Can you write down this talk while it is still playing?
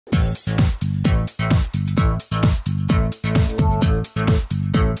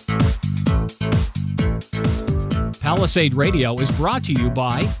Palisade Radio is brought to you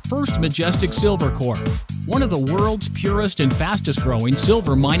by First Majestic Silver Corp., one of the world's purest and fastest growing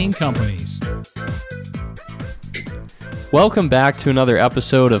silver mining companies. Welcome back to another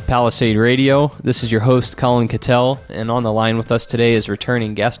episode of Palisade Radio. This is your host, Colin Cattell, and on the line with us today is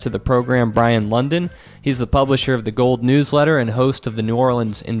returning guest to the program, Brien Lundin. He's the publisher of the Gold Newsletter and host of the New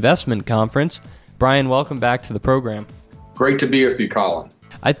Orleans Investment Conference. Brien, welcome back to the program. Great to be with you, Colin.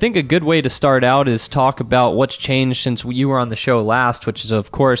 I think a good way to start out is talk about what's changed since you were on the show last, which is,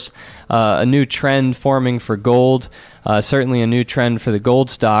 of course, a new trend forming for gold, certainly a new trend for the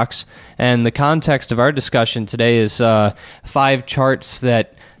gold stocks. And the context of our discussion today is 5 charts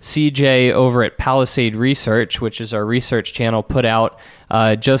that CJ over at Palisade Research, which is our research channel, put out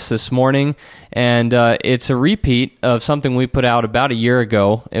just this morning. And it's a repeat of something we put out about a year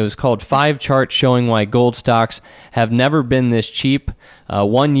ago. It was called 5 Charts Showing Why Gold Stocks Have Never Been This Cheap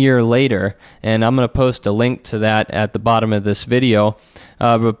 1 year later. And I'm going to post a link to that at the bottom of this video.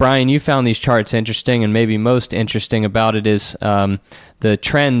 But Brien, you found these charts interesting, and maybe most interesting about it is the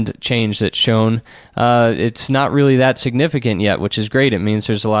trend change that's shown. It's not really that significant yet, which is great. It means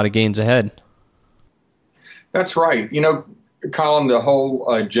there's a lot of gains ahead. That's right. You know, Colin, the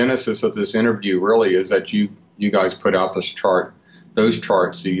whole genesis of this interview really is that you guys put out this chart, those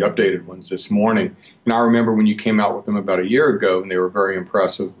charts, the updated ones this morning. And I remember when you came out with them about a year ago, and they were very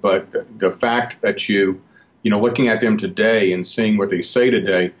impressive. But the fact that you know, looking at them today and seeing what they say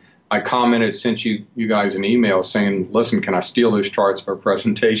today, I commented, sent you guys an email saying, listen, can I steal those charts for a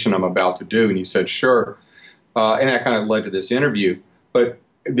presentation I'm about to do? And you said, sure. And that kind of led to this interview. But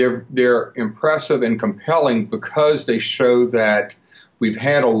they're impressive and compelling because they show that we've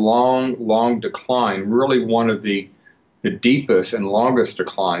had a long decline, really one of the deepest and longest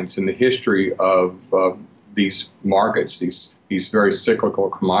declines in the history of these markets, these very cyclical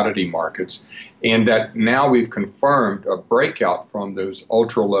commodity markets, and that now we've confirmed a breakout from those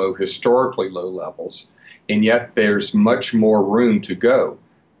ultra-low, historically low levels, and yet there's much more room to go.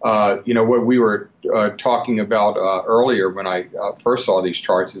 You know, what we were talking about earlier when I first saw these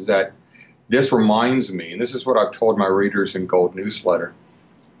charts is that this reminds me, and this is what I've told my readers in Gold Newsletter,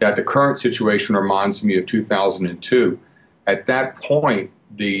 that the current situation reminds me of 2002. At that point,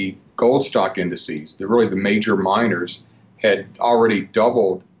 the gold stock indices, really the major miners, had already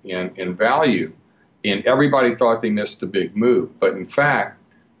doubled in value, and everybody thought they missed the big move. But in fact,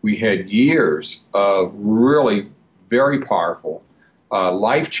 we had years of really very powerful,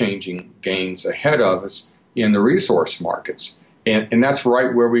 life-changing gains ahead of us in the resource markets. And that's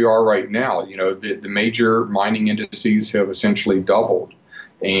right where we are right now. You know, the major mining indices have essentially doubled,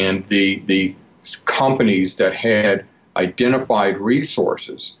 and the companies that had identified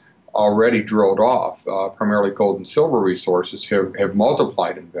resources already drilled off, primarily gold and silver resources, have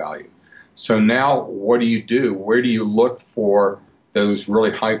multiplied in value. So now what do you do? Where do you look for those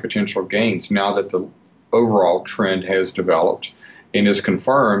really high potential gains now that the overall trend has developed and is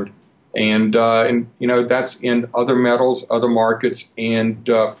confirmed? And you know, that's in other metals, other markets, and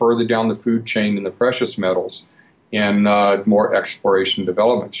further down the food chain in the precious metals and more exploration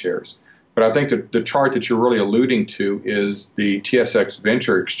development shares. But I think that the chart that you're really alluding to is the TSX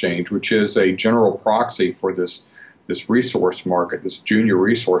Venture Exchange, which is a general proxy for this resource market, this junior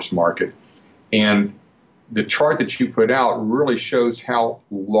resource market. And the chart that you put out really shows how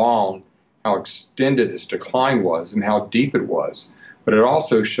long, how extended this decline was and how deep it was. But it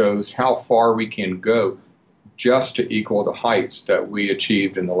also shows how far we can go just to equal the heights that we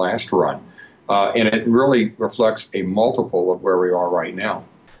achieved in the last run. And it really reflects a multiple of where we are right now.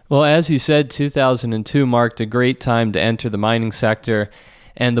 Well, as you said, 2002 marked a great time to enter the mining sector,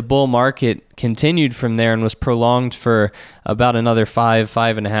 and the bull market continued from there and was prolonged for about another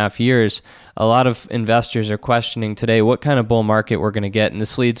 5.5 years. A lot of investors are questioning today what kind of bull market we're going to get, and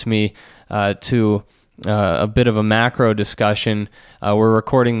this leads me to a bit of a macro discussion. We're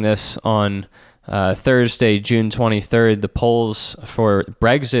recording this on Thursday, June 23rd. The polls for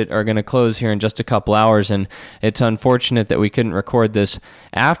Brexit are going to close here in just a couple hours, and it's unfortunate that we couldn't record this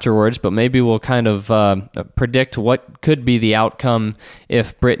afterwards, but maybe we'll kind of predict what could be the outcome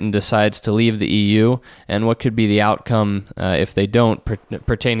if Britain decides to leave the EU, and what could be the outcome if they don't,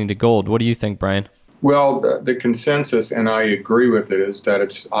 pertaining to gold. What do you think, Brien? Well, the consensus, and I agree with it, is that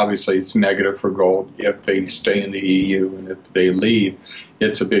it's negative for gold if they stay in the EU, and if they leave,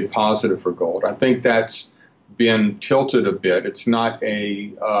 it's a big positive for gold. I think that's been tilted a bit. It's not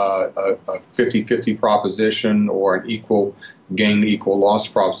a 50-50 proposition or an equal gain, equal loss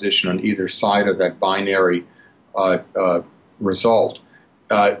proposition on either side of that binary result.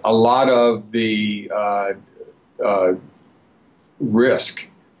 A lot of the risk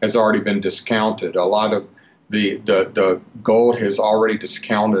has already been discounted. A lot of the gold has already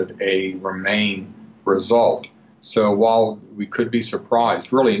discounted a remain result. So while we could be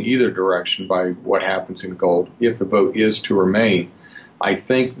surprised, really in either direction, by what happens in gold, if the vote is to remain, I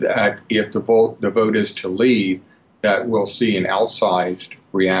think that if the vote is to leave, that we'll see an outsized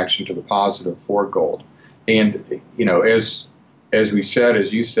reaction to the positive for gold. And as we said,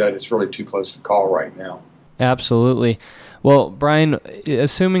 as you said, it's really too close to call right now. Absolutely. Well, Brien,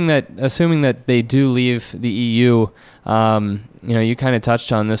 assuming that they do leave the EU, you kind of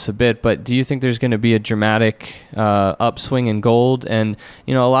touched on this a bit, but do you think there's going to be a dramatic upswing in gold? And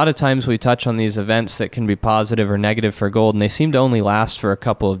a lot of times we touch on these events that can be positive or negative for gold, and they seem to only last for a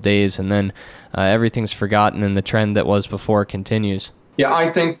couple of days, and then everything's forgotten, and the trend that was before continues. Yeah,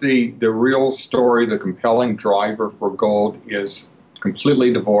 I think the real story, the compelling driver for gold, is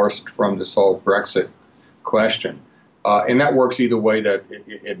completely divorced from this whole Brexit question. And that works either way that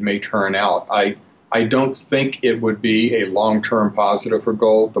it may turn out. I don't think it would be a long-term positive for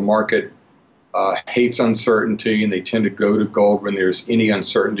gold. The market hates uncertainty, and they tend to go to gold when there's any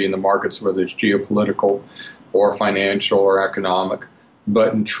uncertainty in the markets, whether it's geopolitical or financial or economic.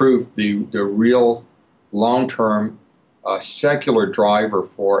 But in truth, the real long-term secular driver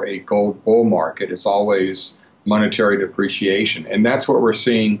for a gold bull market is always monetary depreciation. And that's what we're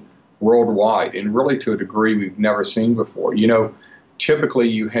seeing worldwide, and really to a degree we've never seen before. Typically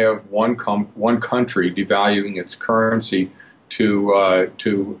you have one country devaluing its currency to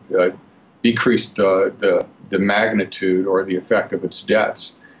decrease the magnitude or the effect of its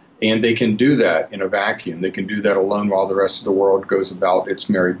debts. And they can do that in a vacuum. They can do that alone while the rest of the world goes about its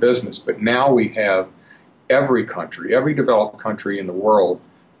merry business. But now we have every country, every developed country in the world,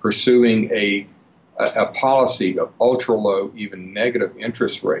 pursuing a policy of ultra-low, even negative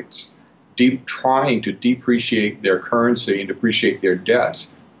interest rates, trying to depreciate their currency and depreciate their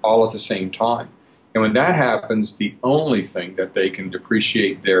debts all at the same time. And when that happens, the only thing that they can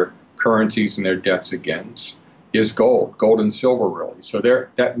depreciate their currencies and their debts against is gold and silver, really. So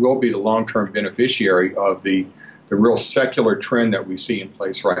that will be the long-term beneficiary of the real secular trend that we see in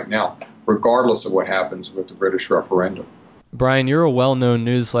place right now, regardless of what happens with the British referendum. Brien, you're a well-known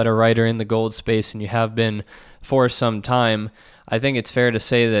newsletter writer in the gold space, and you have been for some time. I think it's fair to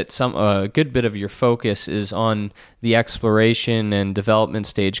say that a good bit of your focus is on the exploration and development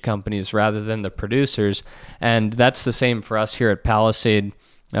stage companies rather than the producers, and that's the same for us here at Palisade.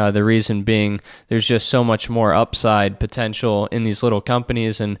 The reason being, there's just so much more upside potential in these little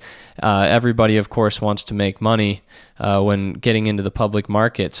companies, and everybody, of course, wants to make money when getting into the public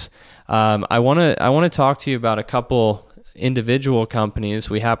markets. I want to talk to you about a couple individual companies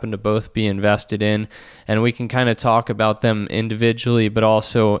we happen to both be invested in, and we can kind of talk about them individually, but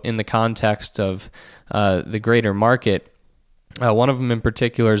also in the context of the greater market. One of them in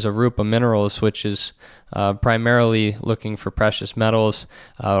particular is Avrupa Minerals, which is primarily looking for precious metals,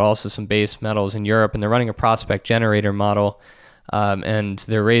 also some base metals in Europe, and they're running a prospect generator model, and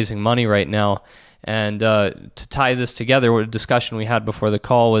they're raising money right now. And to tie this together, a discussion we had before the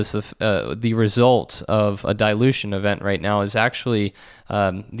call was the result of a dilution event right now is actually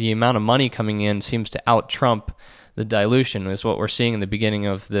the amount of money coming in seems to out-trump the dilution, is what we're seeing in the beginning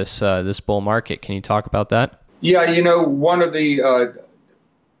of this bull market. Can you talk about that? Yeah, one of the,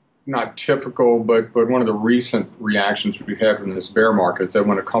 not typical, but one of the recent reactions we've had from this bear market is that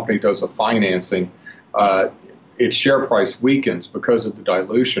when a company does a financing, its share price weakens because of the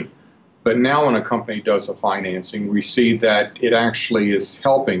dilution. But now when a company does a financing, we see that it actually is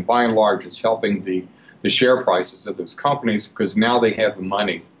helping, by and large, it's helping the share prices of those companies, because now they have the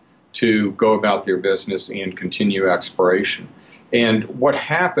money to go about their business and continue exploration. And what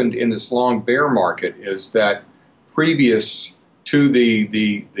happened in this long bear market is that previous to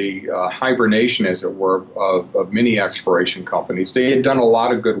the hibernation, as it were, of many exploration companies, they had done a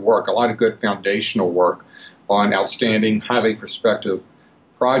lot of good work, a lot of good foundational work on outstanding, highly prospective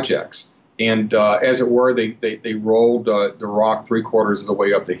projects. And as it were, they rolled the rock 3/4 of the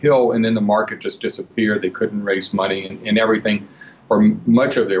way up the hill, and then the market just disappeared. They couldn't raise money, and everything, or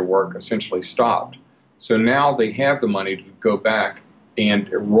much of their work, essentially stopped. So now they have the money to go back and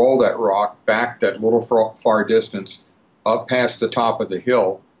roll that rock back that little far distance up past the top of the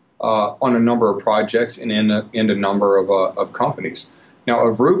hill on a number of projects and in a number of companies. Now,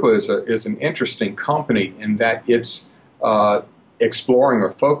 Avrupa is an interesting company in that it's exploring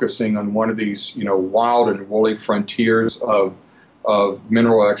or focusing on one of these, wild and woolly frontiers of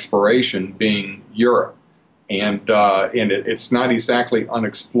mineral exploration, being Europe, and it's not exactly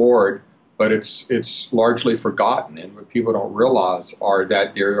unexplored, but it's largely forgotten. And what people don't realize are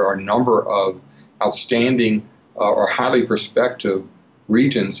that there are a number of outstanding or highly prospective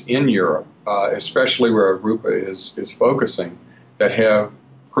regions in Europe, especially where Avrupa is focusing, that have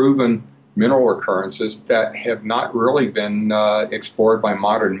proven mineral occurrences that have not really been explored by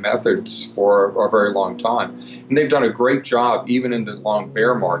modern methods for a very long time. And they've done a great job, even in the long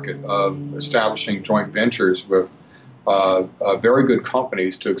bear market, of establishing joint ventures with very good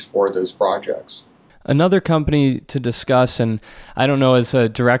companies to explore those projects. Another company to discuss, and I don't know as a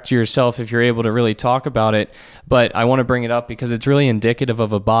director yourself if you're able to really talk about it, but I want to bring it up because it's really indicative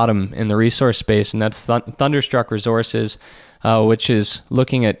of a bottom in the resource space, and that's Thunderstruk Resources, which is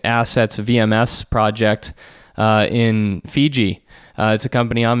looking at assets VMS project in Fiji. It's a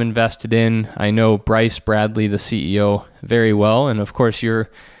company I'm invested in. I know Bryce Bradley, the CEO, very well, and of course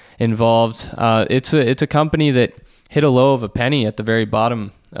you're involved. It's a company that hit a low of a penny at the very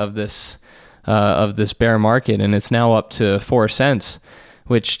bottom of this bear market, and it's now up to 4 cents,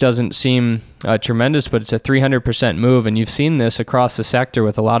 which doesn't seem tremendous, but it's a 300% move. And you've seen this across the sector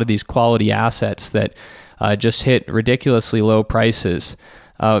with a lot of these quality assets that just hit ridiculously low prices.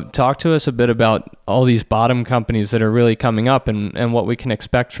 Talk to us a bit about all these bottom companies that are really coming up and what we can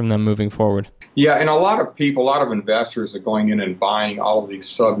expect from them moving forward. Yeah, and a lot of people, a lot of investors are going in and buying all of these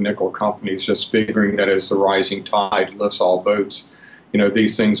sub-nickel companies, just figuring that as the rising tide lifts all boats,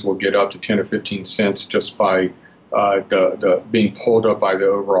 these things will get up to 10 or 15 cents just by the being pulled up by the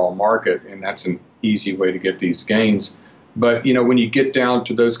overall market, and that's an easy way to get these gains. But when you get down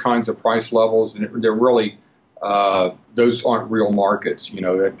to those kinds of price levels, they're really those aren't real markets.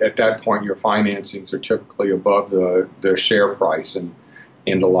 At that point, your financings are typically above the share price and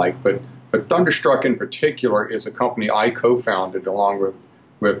the like. But Thunderstruck in particular is a company I co-founded along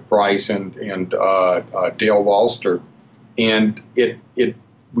with Bryce and Dale Walster. And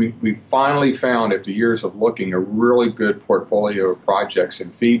we finally found, after years of looking, a really good portfolio of projects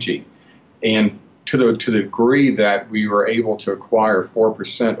in Fiji. And to the degree that we were able to acquire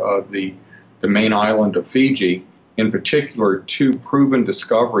 4% of the main island of Fiji, in particular 2 proven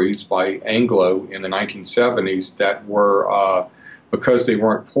discoveries by Anglo in the 1970s that were, because they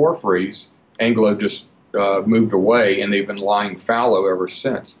weren't porphyries, Anglo just moved away, and they've been lying fallow ever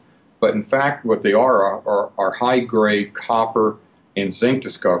since. But in fact, what they are high-grade copper and zinc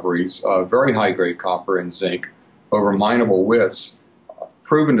discoveries, very high-grade copper and zinc over mineable widths,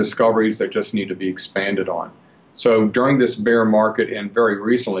 proven discoveries that just need to be expanded on. So during this bear market and very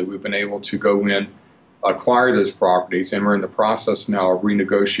recently, we've been able to go in, acquire those properties, and we're in the process now of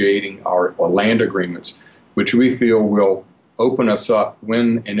renegotiating our land agreements, which we feel will open us up,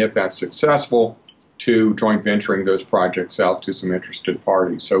 when and if that's successful, to joint venturing those projects out to some interested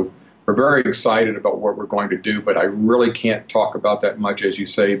parties. So we're very excited about what we're going to do, but I really can't talk about that much, as you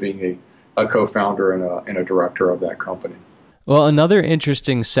say, being a co-founder and a director of that company. Well, another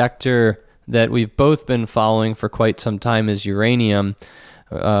interesting sector that we've both been following for quite some time is uranium.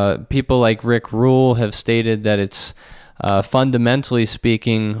 People like Rick Rule have stated that it's fundamentally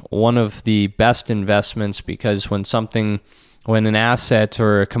speaking one of the best investments, because when an asset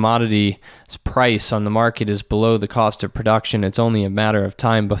or a commodity's price on the market is below the cost of production, it's only a matter of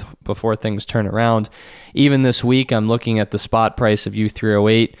time before things turn around. Even this week, I'm looking at the spot price of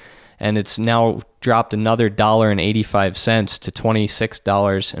U308, and it's now dropped another $1.85 to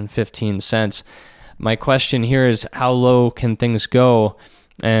 $26.15. My question here is, how low can things go?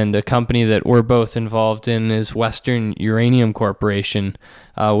 And a company that we're both involved in is Western Uranium Corporation,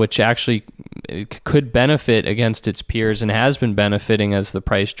 which actually could benefit against its peers and has been benefiting as the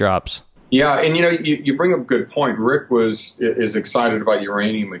price drops. Yeah, and you bring up a good point. Rick is excited about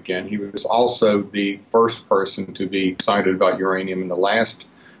uranium again. He was also the first person to be excited about uranium in the last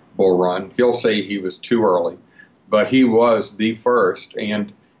bull run. He'll say he was too early, but he was the first.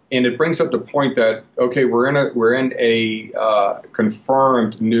 And it brings up the point that, okay, we're in a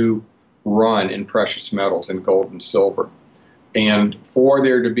confirmed new run in precious metals, in gold and silver, and for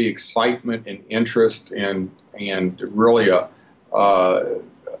there to be excitement and interest and really a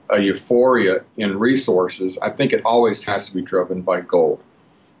euphoria in resources, I think it always has to be driven by gold.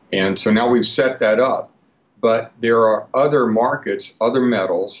 And so now we've set that up, but there are other markets, other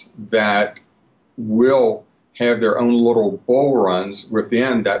metals that will have their own little bull runs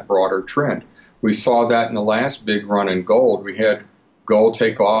within that broader trend. We saw that in the last big run in gold. We had gold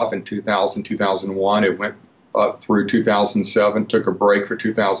take off in 2000, 2001. It went up through 2007, took a break for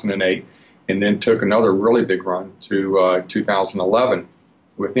 2008, and then took another really big run to 2011.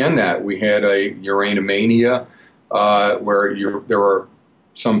 Within that, we had a uraniumania where there were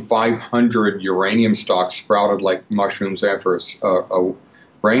some 500 uranium stocks sprouted like mushrooms after a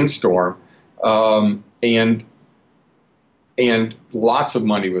rainstorm. And And lots of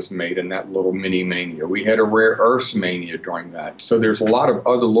money was made in that little mini mania. We had a rare earths mania during that. So there's a lot of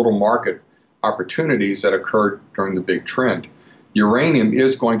other little market opportunities that occurred during the big trend. Uranium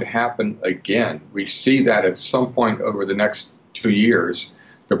is going to happen again. We see that at some point over the next 2 years,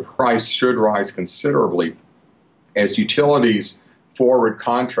 the price should rise considerably as utilities forward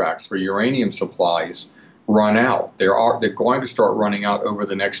contracts for uranium supplies run out. They're going to start running out over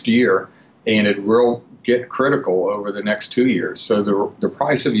the next year, and it will get critical over the next 2 years. So the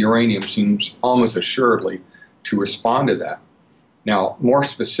price of uranium seems almost assuredly to respond to that. Now, more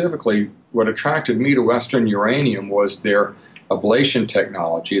specifically, what attracted me to Western Uranium was their ablation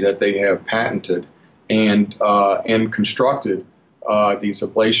technology that they have patented and constructed this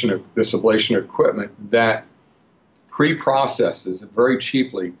ablation equipment that pre-processes very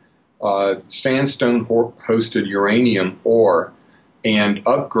cheaply sandstone-hosted uranium ore and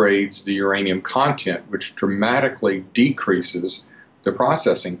upgrades the uranium content, which dramatically decreases the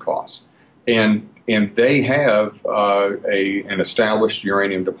processing costs. And they have an established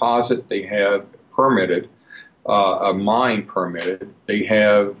uranium deposit. They have permitted, a mine permitted. They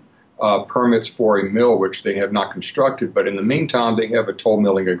have permits for a mill, which they have not constructed. But in the meantime, they have a toll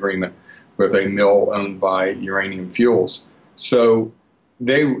milling agreement with a mill owned by Uranium Fuels. So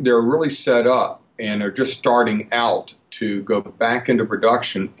they're really set up and are just starting out to go back into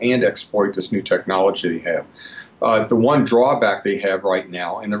production and exploit this new technology they have. The one drawback they have right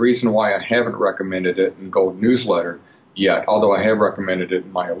now, and the reason why I haven't recommended it in Gold Newsletter yet, although I have recommended it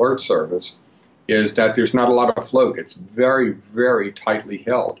in my alert service, is that there's not a lot of float. It's very, very tightly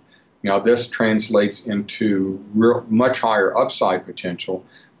held. Now, this translates into much higher upside potential,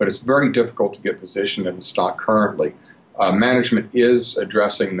 but it's very difficult to get positioned in the stock currently. Management is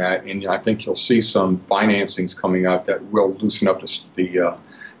addressing that, and I think you'll see some financings coming out that will loosen up the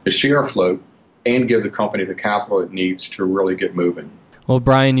share float and give the company the capital it needs to really get moving. Well,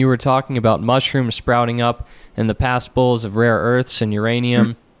 Brien, you were talking about mushrooms sprouting up in the past bulls of rare earths and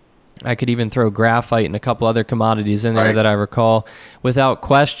uranium. I could even throw graphite and a couple other commodities in there that I recall. Without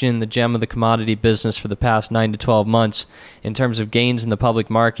question, the gem of the commodity business for the past 9 to 12 months in terms of gains in the public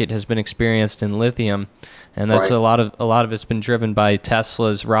market has been experienced in lithium. And that's a lot of it's been driven by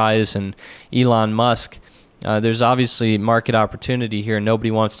Tesla's rise and Elon Musk. There's obviously market opportunity here. Nobody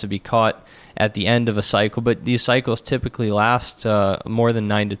wants to be caught at the end of a cycle, but these cycles typically last more than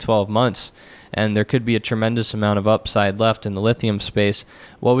 9 to 12 months, and there could be a tremendous amount of upside left in the lithium space.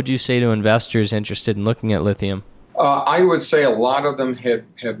 What would you say to investors interested in looking at lithium? I would say a lot of them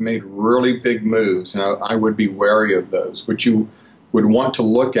have made really big moves, and I would be wary of those. What you would want to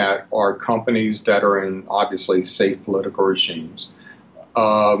look at are companies that are in obviously safe political regimes,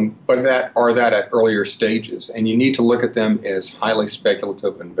 but that are at earlier stages, and you need to look at them as highly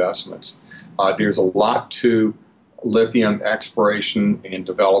speculative investments. There's a lot to lithium exploration and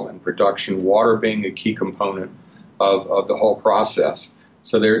development and production, water being a key component of the whole process.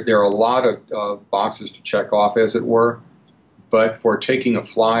 So there are a lot of boxes to check off, as it were. But for taking a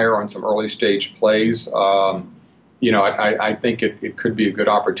flyer on some early stage plays, I think it could be a good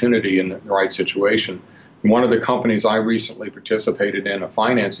opportunity in the right situation. One of the companies I recently participated in a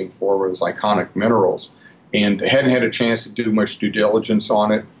financing for was Avrupa Minerals, and hadn't had a chance to do much due diligence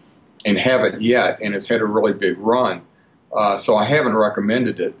on it and haven't yet, and it's had a really big run. So I haven't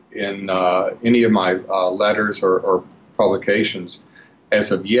recommended it in any of my letters or publications as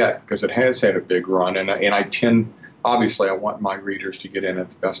of yet, because it has had a big run, and obviously I want my readers to get in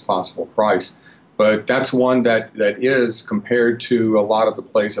at the best possible price. But that's one that is, compared to a lot of the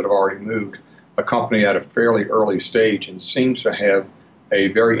plays that have already moved, a company at a fairly early stage and seems to have a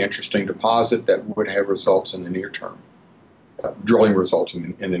very interesting deposit that would have results in the near term, drilling results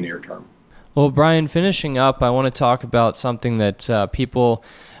in the near term. Well, Brien, finishing up, I want to talk about something that people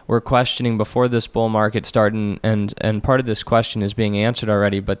were questioning before this bull market started, and part of this question is being answered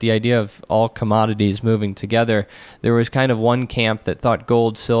already, but the idea of all commodities moving together. There was kind of one camp that thought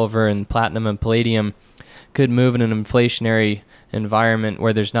gold, silver, and platinum and palladium could move in an inflationary environment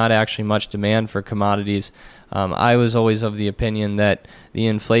where there's not actually much demand for commodities. I was always of the opinion that the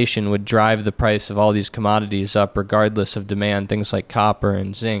inflation would drive the price of all these commodities up regardless of demand, things like copper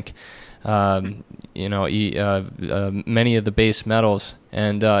and zinc. Many of the base metals,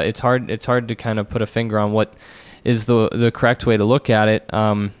 and it's hard to kind of put a finger on what is the correct way to look at it.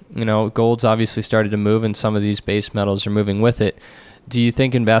 Gold's obviously started to move, and some of these base metals are moving with it. Do you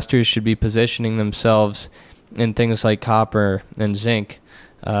think investors should be positioning themselves in things like copper and zinc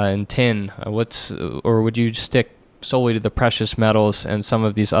and tin? Or would you stick solely to the precious metals and some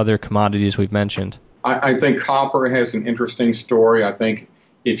of these other commodities we've mentioned? I think copper has an interesting story. I think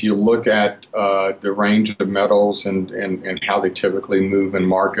if you look at the range of metals and how they typically move in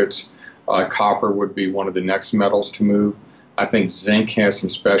markets, copper would be one of the next metals to move. I think zinc has some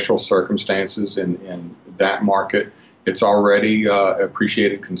special circumstances in that market. It's already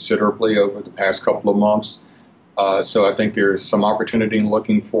appreciated considerably over the past couple of months. So I think there's some opportunity in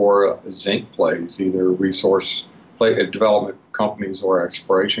looking for zinc plays, either resource development companies or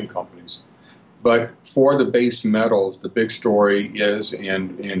exploration companies. But for the base metals, the big story is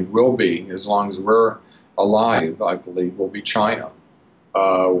and will be, as long as we're alive, I believe, will be China.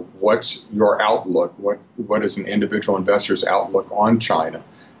 What's your outlook? What is an individual investor's outlook on China?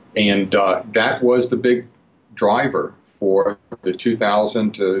 And that was the big driver for the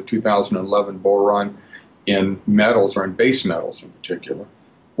 2000 to 2011 bull run in metals, or in base metals in particular,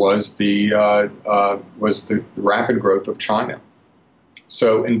 was the rapid growth of China.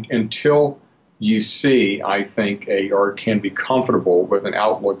 So until you see, I think, or can be comfortable with an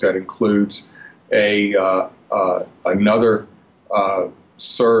outlook that includes another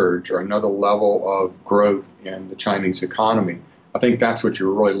surge or another level of growth in the Chinese economy, I think that's what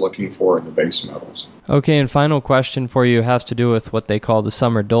you're really looking for in the base metals. Okay, and final question for you has to do with what they call the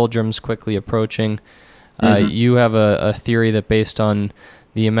summer doldrums quickly approaching. You have a theory that, based on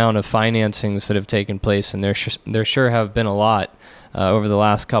the amount of financings that have taken place, and there sure have been a lot over the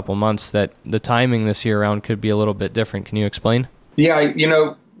last couple months, that the timing this year around could be a little bit different. Can you explain? Yeah,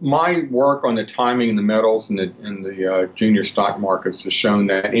 my work on the timing in the metals and the junior stock markets has shown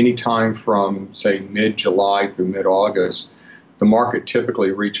that any time from, say, mid-July through mid-August, the market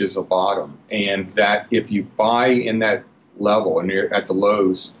typically reaches a bottom, and that if you buy in that level and you're at the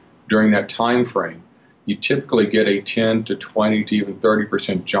lows during that time frame, you typically get a 10 to 20 to even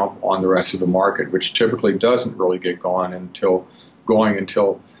 30% jump on the rest of the market, which typically doesn't really get going until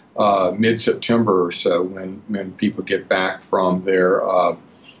mid-September or so, when people get back from their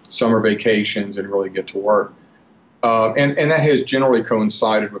summer vacations and really get to work. And that has generally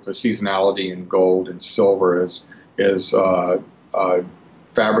coincided with the seasonality in gold and silver as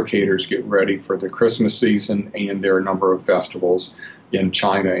fabricators get ready for the Christmas season, and there are a number of festivals in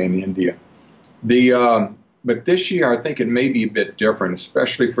China and India. But this year, I think it may be a bit different,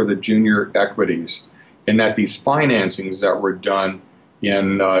 especially for the junior equities, in that these financings that were done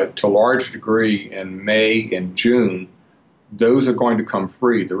to a large degree in May and June, those are going to come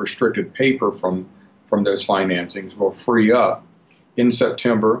free. The restricted paper from those financings will free up in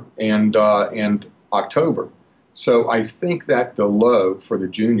September and October. So I think that the low for the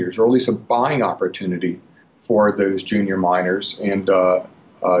juniors, or at least a buying opportunity for those junior miners and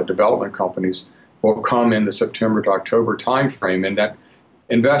development companies, will come in the September to October timeframe, and that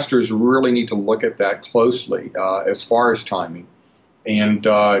investors really need to look at that closely as far as timing. And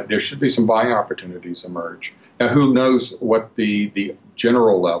there should be some buying opportunities emerge. Now, who knows what the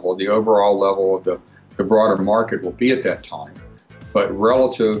general level, the overall level of the broader market will be at that time. But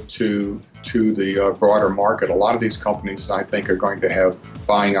relative to the broader market, a lot of these companies, I think, are going to have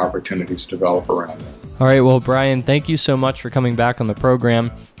buying opportunities develop around them. All right, well, Brien, thank you so much for coming back on the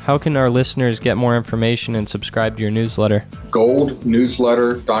program. How can our listeners get more information and subscribe to your newsletter?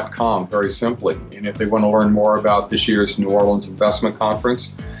 Goldnewsletter.com, very simply. And if they want to learn more about this year's New Orleans Investment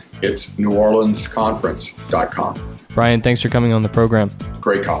Conference, it's neworleansconference.com. Brien, thanks for coming on the program.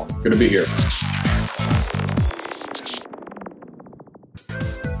 Great call. Good to be here.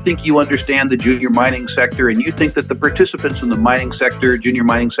 Think you understand the junior mining sector, and you think that the participants in the mining sector, junior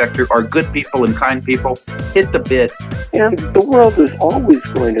mining sector, are good people and kind people, hit the bid. And the world is always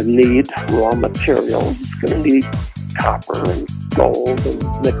going to need raw materials. It's going to need copper and gold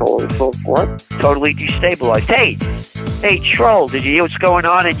and nickel and so forth. Totally destabilized. Hey, troll, did you hear what's going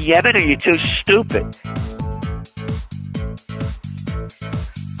on in Yemen, or are you too stupid?